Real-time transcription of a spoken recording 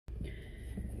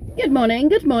Good morning,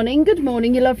 good morning, good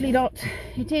morning, you lovely lot.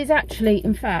 It is actually,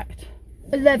 in fact,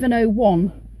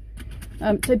 11:01.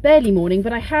 So barely morning,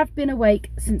 but I have been awake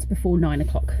since before 9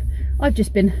 o'clock. I've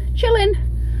just been chilling.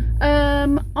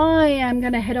 I am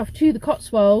going to head off to the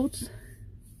Cotswolds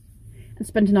and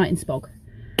spend a night in Spog.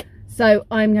 So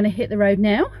I'm going to hit the road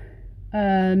now.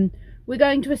 We're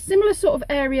going to a similar sort of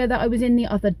area that I was in the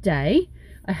other day.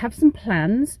 I have some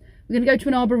plans. We're going to go to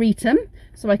an arboretum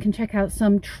so I can check out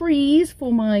some trees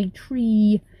for my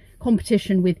tree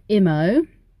competition with Imo.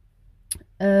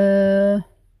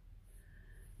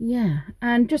 Yeah,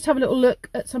 and just have a little look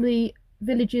at some of the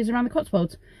villages around the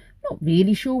Cotswolds. Not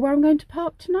really sure where I'm going to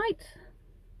park tonight,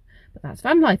 but that's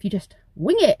van life. You just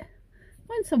wing it,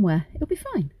 find somewhere, it'll be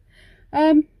fine.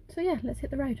 So yeah, let's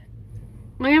hit the road.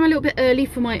 I am a little bit early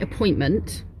for my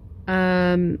appointment,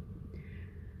 and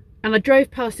I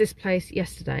drove past this place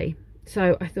yesterday,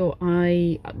 so I thought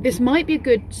this might be a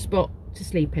good spot to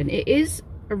sleep in. It is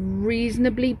a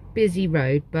reasonably busy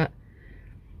road, but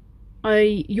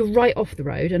you're right off the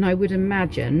road, and I would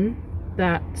imagine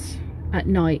that at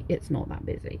night it's not that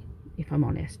busy, if I'm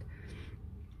honest.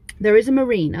 There is a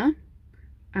marina,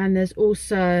 and there's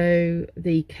also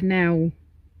the canal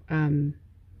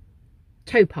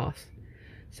towpath.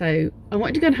 So I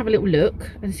wanted to go and have a little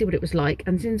look and see what it was like,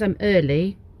 and since I'm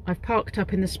early, I've parked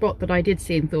up in the spot that I did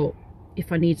see and thought,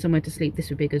 if I need somewhere to sleep, this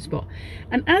would be a good spot.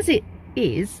 And as it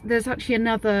is, there's actually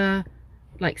another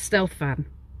like stealth van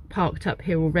parked up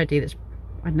here already. That's,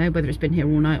 I don't know whether it's been here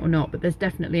all night or not, but there's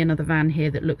definitely another van here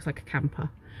that looks like a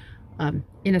camper,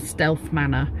 in a stealth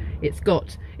manner. It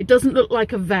doesn't look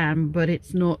like a van, but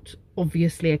it's not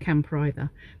obviously a camper either,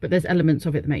 but there's elements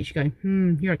of it that makes you go,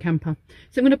 you're a camper.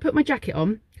 So I'm going to put my jacket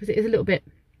on because it is a little bit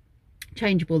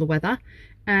changeable, the weather,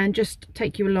 and just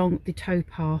take you along the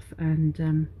towpath,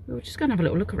 and we're just going to have a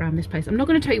little look around this place. I'm not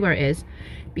going to tell you where it is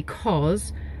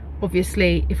because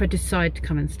obviously if I decide to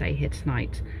come and stay here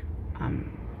tonight,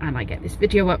 and I get this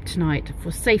video up tonight,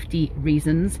 for safety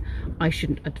reasons, I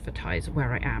shouldn't advertise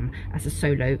where I am as a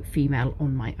solo female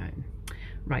on my own.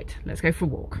 Right, let's go for a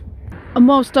walk. And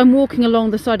whilst I'm walking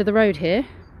along the side of the road here,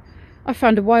 I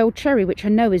found a wild cherry, which I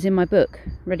know is in my book,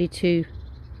 ready to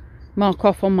mark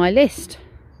off on my list.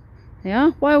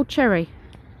 Yeah, wild cherry,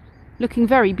 looking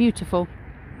very beautiful.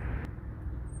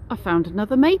 I found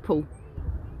another maple,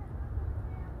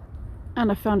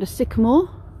 and I found a sycamore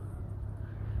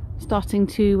starting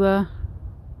to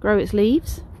grow its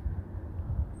leaves.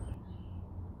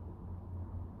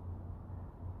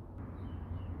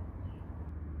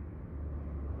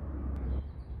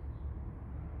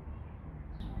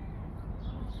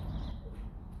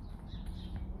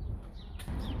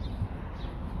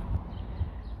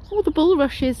 All the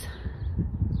bulrushes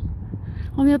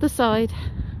on the other side.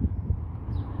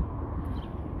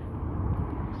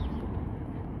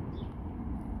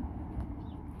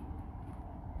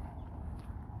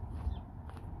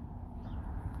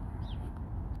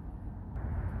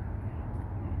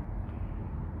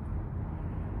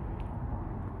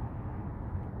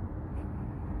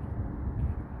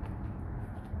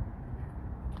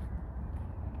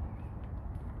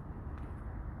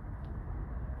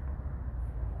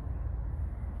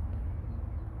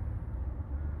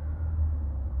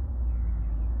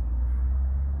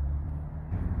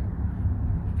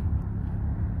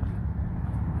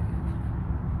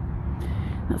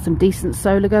 That's some decent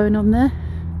solar going on there.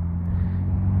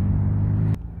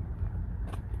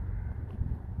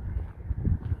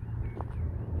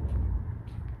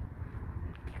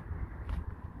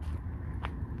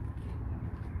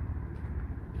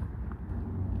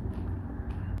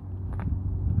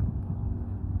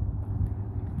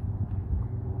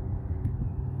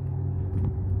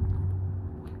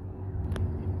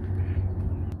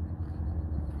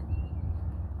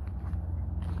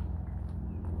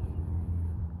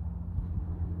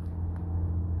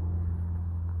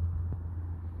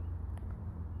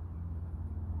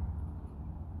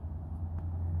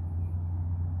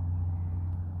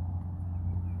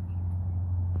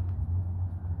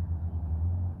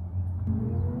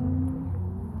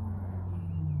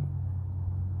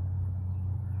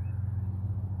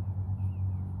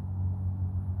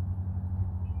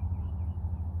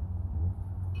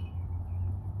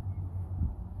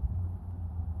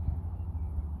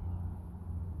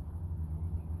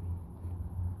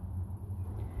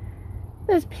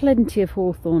 There's plenty of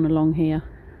hawthorn along here.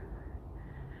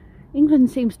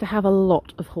 England seems to have a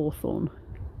lot of hawthorn.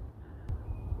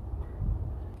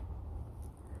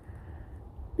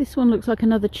 This one looks like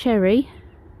another cherry.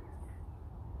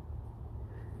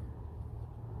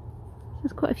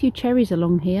 There's quite a few cherries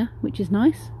along here, which is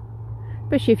nice,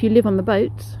 especially if you live on the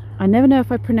boats. I never know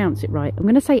if I pronounce it right. I'm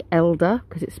going to say elder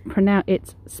because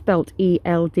it's spelt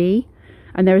E-L-D,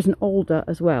 and there is an alder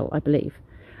as well, I believe.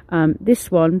 This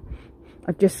one,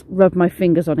 I've just rubbed my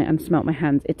fingers on it and smelt my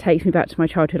hands. It takes me back to my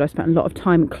childhood. I spent a lot of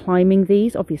time climbing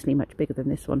these, obviously much bigger than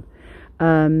this one.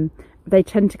 They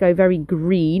tend to go very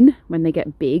green when they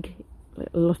get big,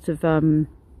 a lot of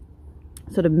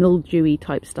sort of mildewy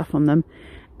type stuff on them,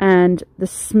 and the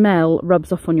smell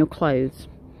rubs off on your clothes.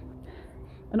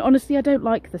 And honestly, I don't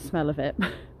like the smell of it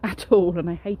at all, and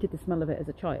I hated the smell of it as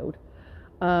a child,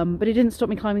 but it didn't stop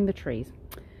me climbing the trees.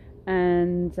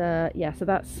 And yeah, so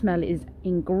that smell is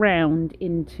inground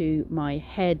into my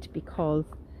head because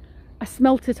I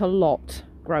smelt it a lot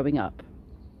growing up.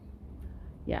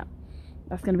 Yeah,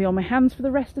 that's going to be on my hands for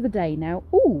the rest of the day now.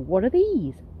 Ooh, what are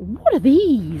these? What are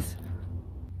these?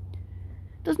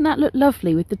 Doesn't that look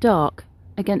lovely with the dark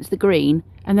against the green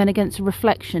and then against a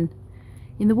reflection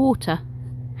in the water?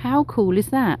 How cool is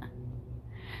that?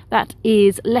 That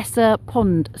is lesser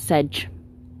pond sedge,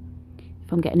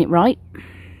 if I'm getting it right.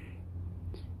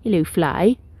 Hello,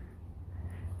 fly.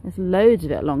 There's loads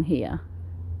of it along here.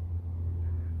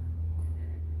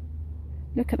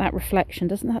 Look at that reflection.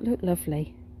 Doesn't that look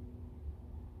lovely?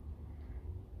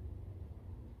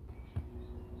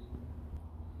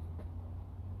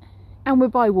 And we're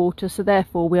by water, so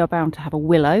therefore we are bound to have a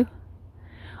willow.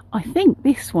 I think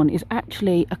this one is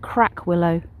actually a crack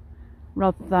willow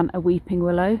rather than a weeping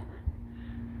willow.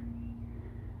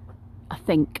 I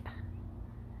think.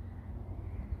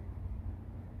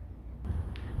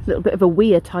 A little bit of a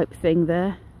weir type thing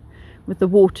there with the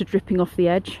water dripping off the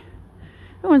edge.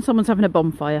 Oh, and someone's having a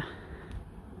bonfire.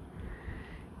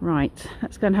 Right,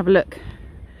 let's go and have a look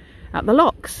at the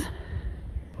locks.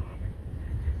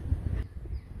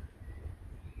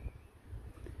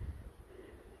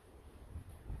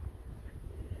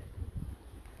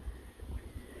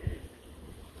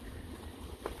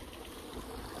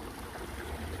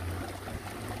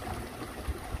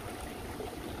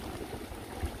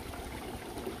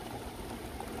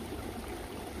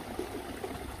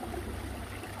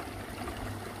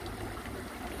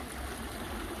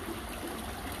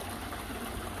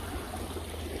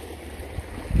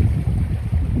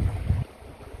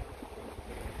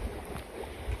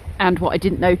 And what I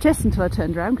didn't notice until I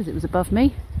turned around because it was above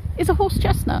me is a horse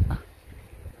chestnut.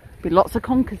 Be lots of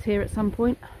conkers here at some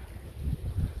point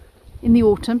in the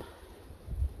autumn.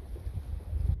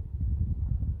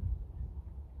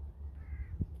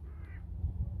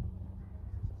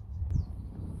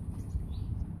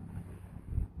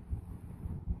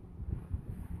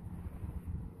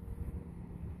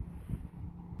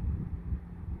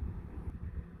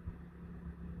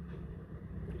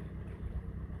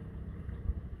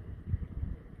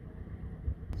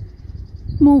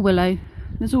 More willow.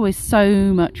 There's always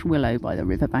so much willow by the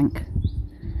riverbank.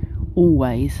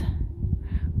 Always.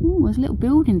 Oh, there's a little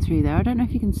building through there. I don't know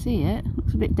if you can see it.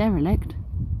 Looks a bit derelict.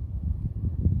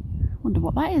 Wonder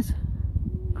what that is.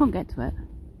 Can't get to it.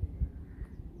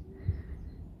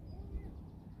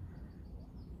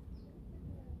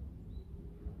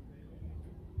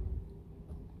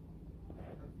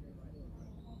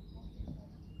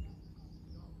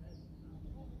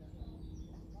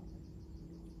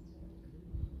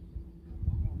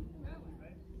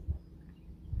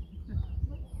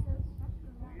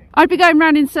 I'd be going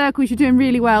round in circles. You're doing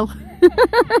really well.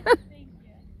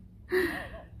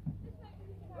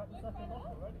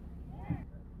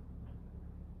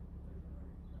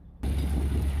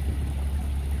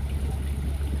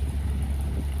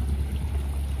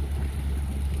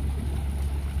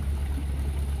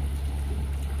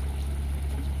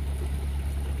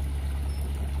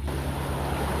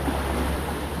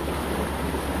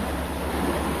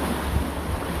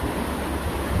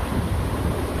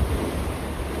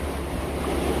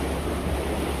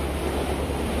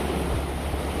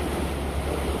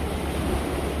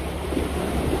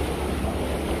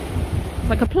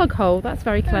 Like a plug hole. That's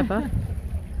very clever.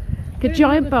 Like a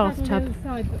giant bathtub.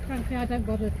 Side, but frankly, I don't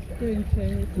bother doing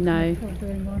two. No.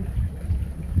 Doing one.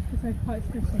 Because they're quite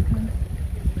stiff sometimes.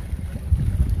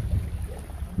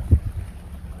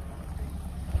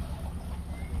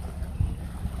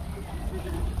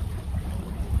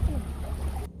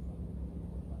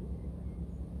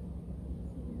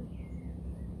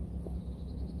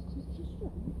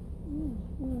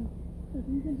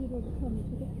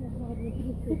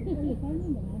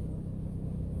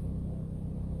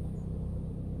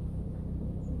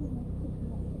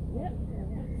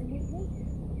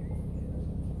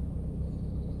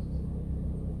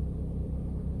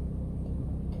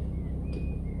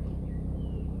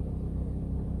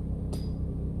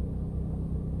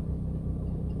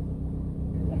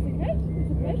 That's okay.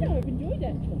 It's a pleasure.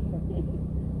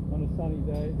 sunny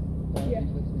day. Yeah.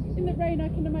 In the rain, I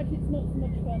can imagine it's not so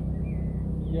much fun.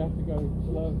 You have to go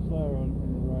slower on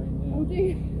in the rain. Yeah. Oh, do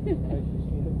you? In case you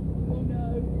slip. Oh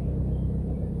no.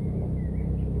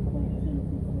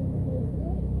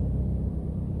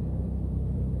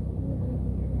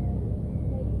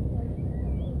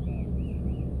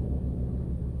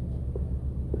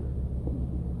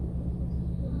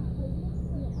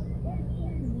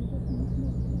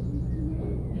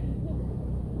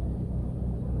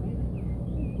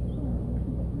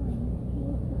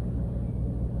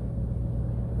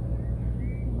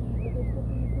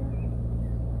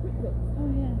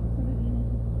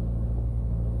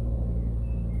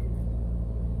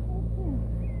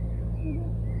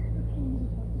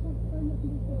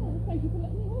 Thank you for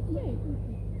letting me help you.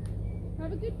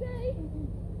 Have a good day.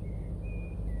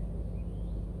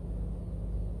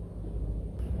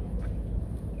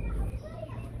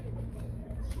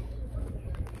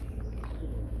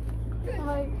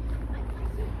 Bye.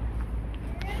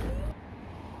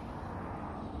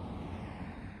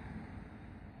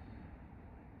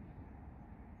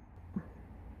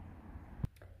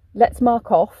 Let's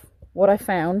mark off what I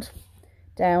found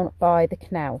down by the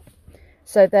canal.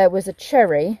 So there was a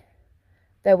cherry,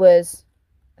 there was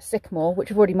a sycamore,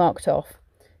 which I've already marked off.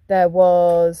 There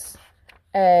was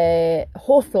a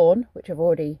hawthorn, which I've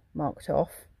already marked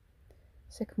off.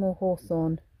 Sycamore,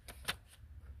 hawthorn,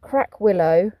 crack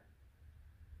willow,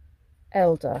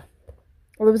 elder.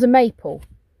 Well, there was a maple,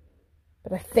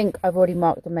 but I think I've already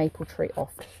marked the maple tree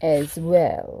off as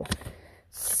well.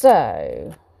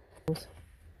 So,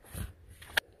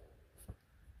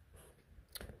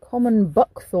 common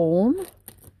buckthorn.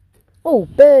 Oh,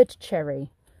 bird cherry.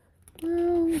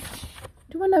 Well,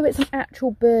 do I know it's an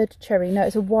actual bird cherry? No,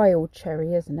 it's a wild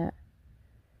cherry, isn't it?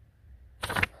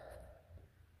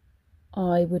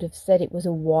 I would have said it was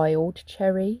a wild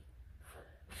cherry.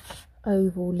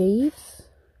 Oval leaves.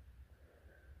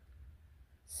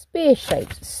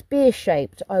 Spear-shaped.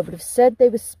 Spear-shaped. I would have said they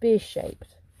were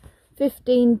spear-shaped.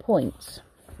 15 points.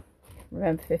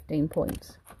 Remember, 15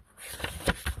 points.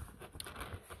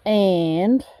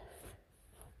 And...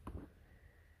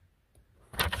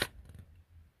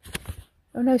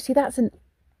 oh no, see, that's an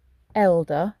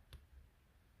elder.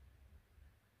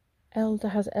 Elder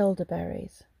has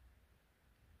elderberries.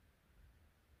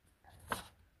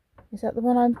 Is that the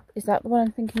one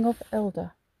I'm thinking of?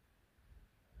 Elder.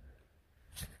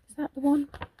 Is that the one?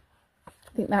 I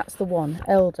think that's the one.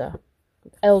 Elder.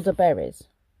 Elderberries.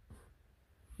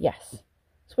 Yes.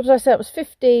 So what did I say? It was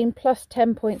 15 plus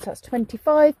 10 points. That's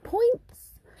 25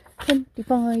 points.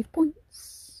 25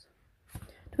 points.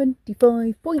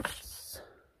 25 points.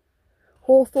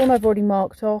 Hawthorn I've already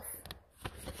marked off.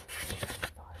 5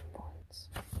 points.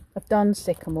 I've done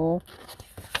sycamore.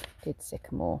 Did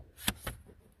sycamore.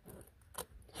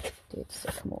 Did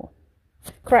sycamore.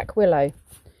 Crack willow.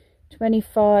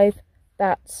 25.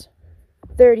 That's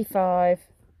 35.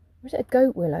 Or is it a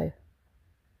goat willow?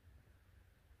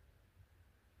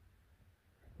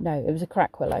 No, it was a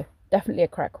crack willow. Definitely a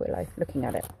crack willow, looking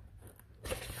at it.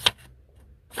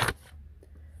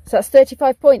 So that's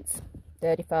 35 points.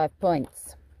 35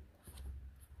 points.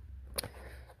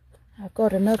 I've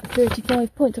got another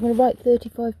 35 points. I'm going to write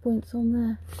 35 points on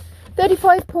there.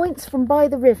 35 points from by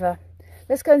the river.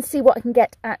 Let's go and see what I can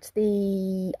get at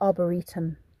the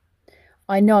Arboretum.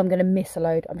 I know I'm going to miss a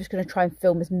load. I'm just going to try and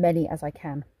film as many as I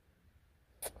can.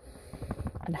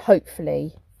 And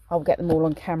hopefully I'll get them all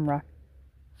on camera.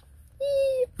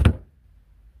 Eee!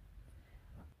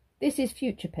 This is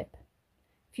Future Pip.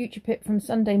 Future Pip from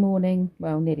Sunday morning,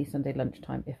 well, nearly Sunday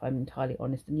lunchtime, if I'm entirely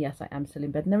honest. And yes, I am still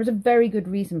in bed. And there is a very good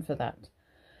reason for that.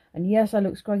 And yes, I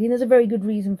look scraggy. And there's a very good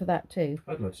reason for that too.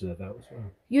 I'd like to know that as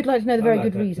well. You'd like to know the very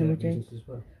good reason, would you? As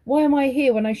well. Why am I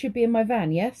here when I should be in my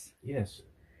van, yes? Yes.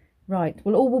 Right.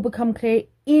 Well, all will become clear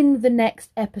in the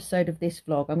next episode of this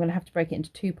vlog. I'm going to have to break it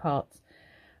into 2 parts.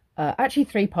 Actually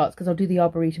 3 parts, because I'll do the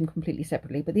Arboretum completely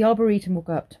separately. But the Arboretum will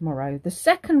go up tomorrow. The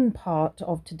second part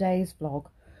of today's vlog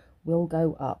will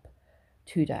go up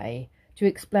today to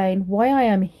explain why I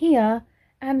am here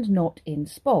and not in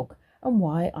Spog, and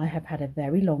why I have had a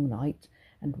very long night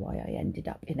and why I ended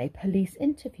up in a police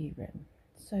interview room.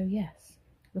 So yes,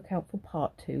 look out for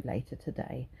part 2 later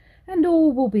today and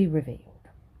all will be revealed.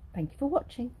 Thank you for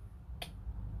watching.